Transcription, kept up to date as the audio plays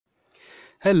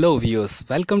Hello viewers,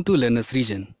 welcome to Learner's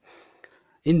Region.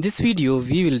 In this video,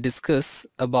 we will discuss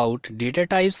about data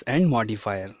types and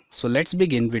modifier. So let's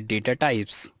begin with data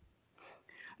types.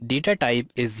 Data type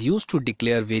is used to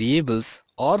declare variables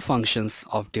or functions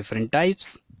of different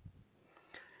types.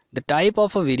 The type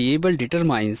of a variable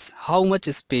determines how much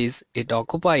space it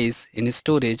occupies in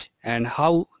storage and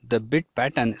how the bit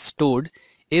pattern stored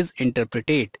is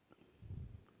interpreted.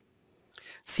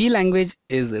 C language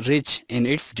is rich in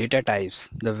its data types.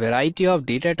 The variety of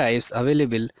data types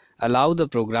available allow the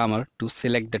programmer to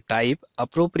select the type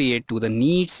appropriate to the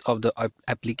needs of the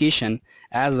application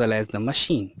as well as the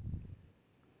machine.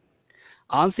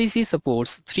 ANSI C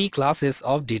supports three classes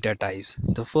of data types.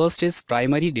 The first is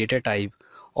primary data type,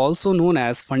 also known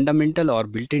as fundamental or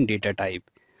built-in data type.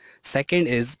 Second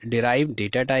is derived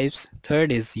data types.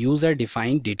 Third is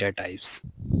user-defined data types.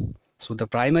 So the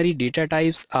primary data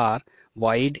types are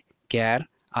void, char,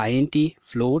 int,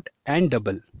 float and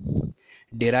double.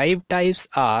 Derived types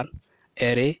are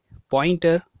array,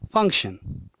 pointer, function.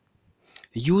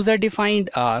 User-defined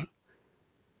are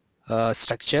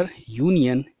structure,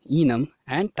 union, enum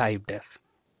and typedef.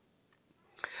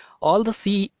 All the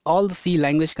C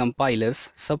language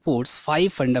compilers supports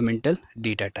 5 fundamental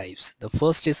data types. The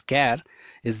first is char,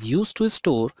 is used to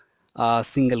store a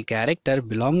single character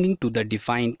belonging to the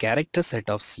defined character set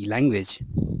of C language.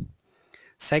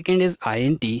 Second is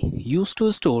int, used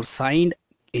to store signed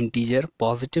integer,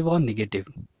 positive or negative.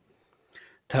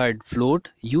 Third, float,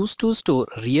 used to store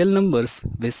real numbers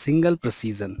with single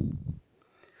precision.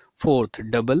 Fourth,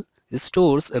 double,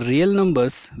 stores real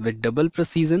numbers with double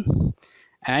precision.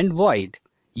 And void,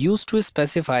 used to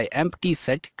specify empty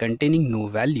set containing no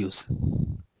values.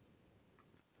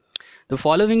 The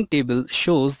following table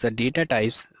shows the data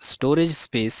types, storage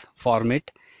space, format,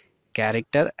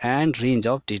 character and range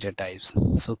of data types.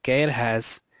 So char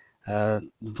has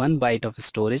 1 byte of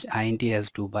storage, int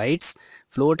has 2 bytes,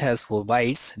 float has 4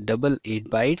 bytes, double 8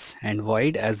 bytes and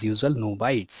void as usual no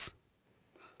bytes.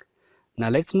 Now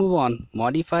let's move on.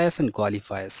 Modifiers and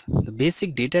qualifiers. The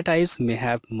basic data types may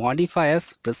have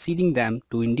modifiers preceding them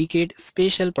to indicate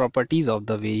special properties of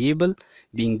the variable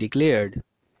being declared.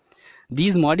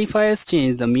 These modifiers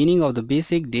change the meaning of the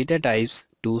basic data types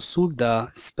to suit the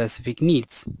specific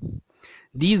needs.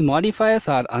 These modifiers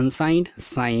are unsigned,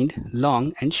 signed,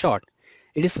 long and short.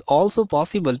 It is also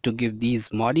possible to give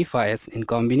these modifiers in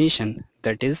combination,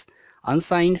 that is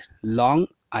unsigned, long,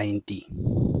 int.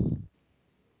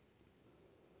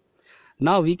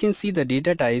 Now we can see the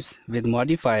data types with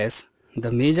modifiers.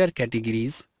 The major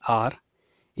categories are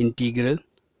integral,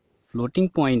 floating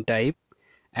point type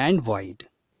and void.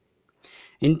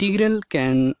 Integral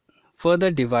can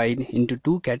further divide into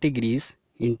two categories,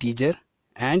 integer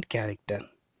and character.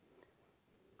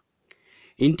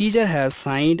 Integer has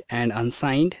signed and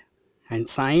unsigned, and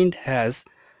signed has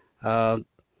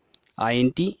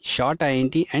int, short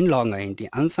int and long int.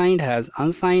 Unsigned has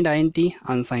unsigned int,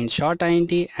 unsigned short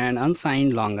int and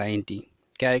unsigned long int.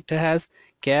 Character has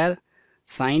char,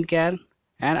 signed char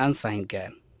and unsigned char.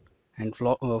 And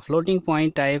floating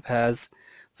point type has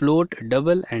float,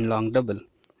 double and long double.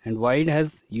 And void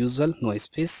has usual no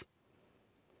space.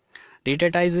 Data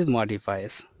types with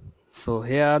modifiers. So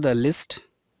here are the list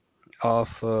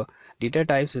of data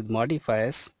types with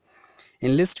modifiers.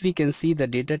 In list we can see the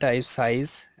data type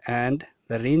size and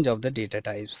the range of the data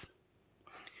types.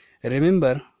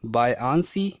 Remember, by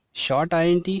ANSI short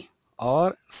int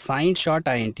or signed short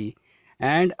int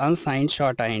and unsigned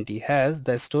short int has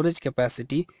the storage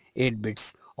capacity 8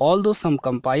 bits, although some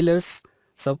compilers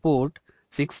support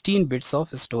 16 bits of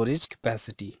storage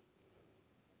capacity.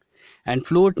 And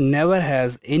float never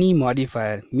has any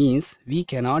modifier, means we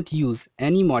cannot use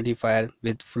any modifier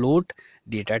with float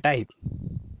data type.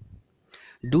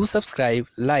 Do subscribe,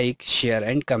 like, share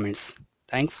and comments.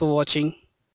 Thanks for watching.